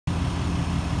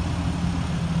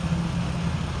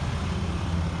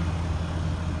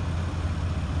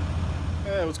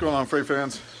Hey, what's going on, freight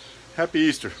fans? Happy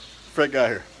Easter. Freight Guy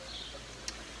here.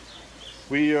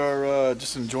 We are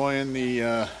just enjoying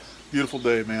the beautiful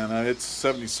day, man. It's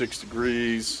 76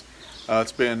 degrees.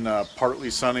 It's been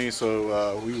partly sunny,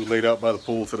 so we were laid out by the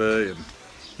pool today, and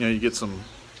you get some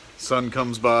sun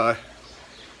comes by.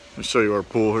 Let me show you our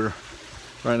pool here.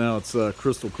 Right now it's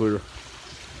crystal clear.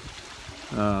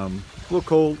 A little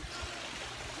cold.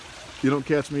 You don't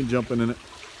catch me jumping in it.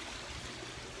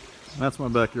 That's my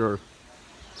backyard.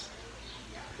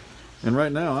 And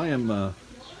right now I am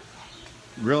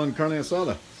grilling carne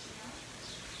asada.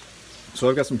 So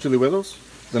I've got some chili huevos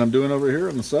that I'm doing over here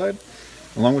on the side,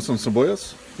 along with some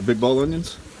cebollas, the big ball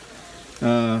onions,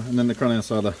 and then the carne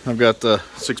asada. I've got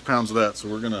 6 pounds of that, so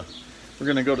we're gonna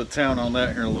go to town on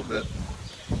that here in a little bit.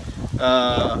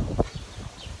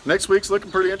 Next week's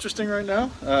looking pretty interesting right now.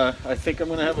 I think I'm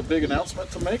gonna have a big announcement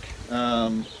to make.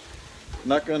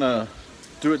 Not gonna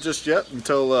do it just yet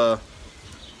until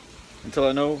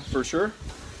I know for sure,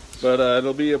 but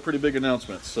it'll be a pretty big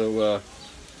announcement, so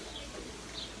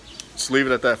just leave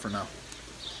it at that for now.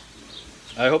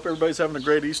 I hope everybody's having a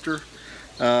great Easter.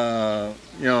 In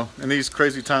these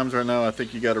crazy times right now, I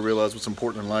think you got to realize what's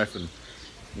important in life, and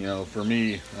for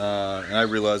me, and I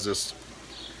realize this,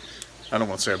 I don't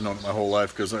want to say I've known it my whole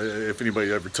life, because if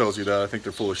anybody ever tells you that, I think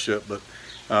they're full of shit, but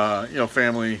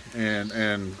family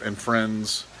and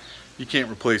friends, you can't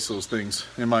replace those things,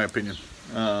 in my opinion.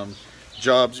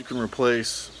 Jobs you can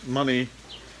replace, money,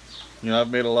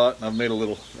 I've made a lot and I've made a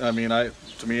little. To me,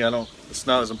 it's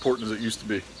not as important as it used to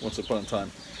be once upon a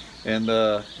time. And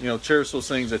cherish those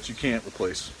things that you can't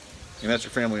replace, and that's your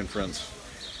family and friends.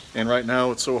 And right now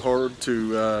it's so hard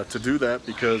to do that,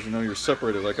 because you're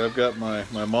separated. Like, I've got my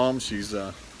mom, she's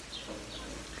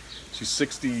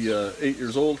 68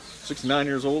 years old, 69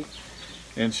 years old,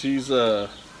 and she's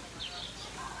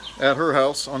at her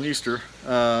house on Easter,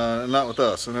 not with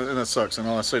us, and that sucks. And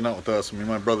I say not with us,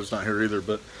 my brother's not here either,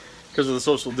 but because of the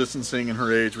social distancing and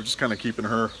her age, we're just kind of keeping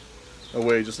her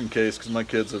away just in case, because my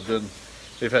kids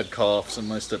they've had coughs, and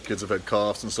my stepkids have had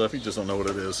coughs and stuff. You just don't know what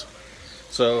it is.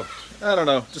 So I don't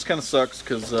know, just kind of sucks,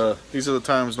 because these are the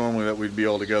times normally that we'd be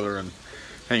all together and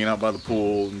hanging out by the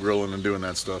pool and grilling and doing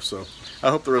that stuff. So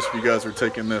I hope the rest of you guys are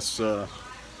taking this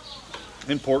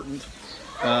important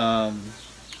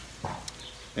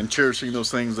and cherishing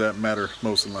those things that matter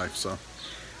most in life. So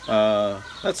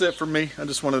that's it for me. I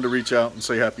just wanted to reach out and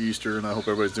say happy Easter, and I hope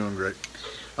everybody's doing great.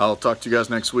 I'll talk to you guys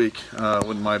next week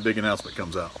when my big announcement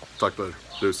comes out. Talk to you later.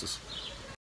 Deuces.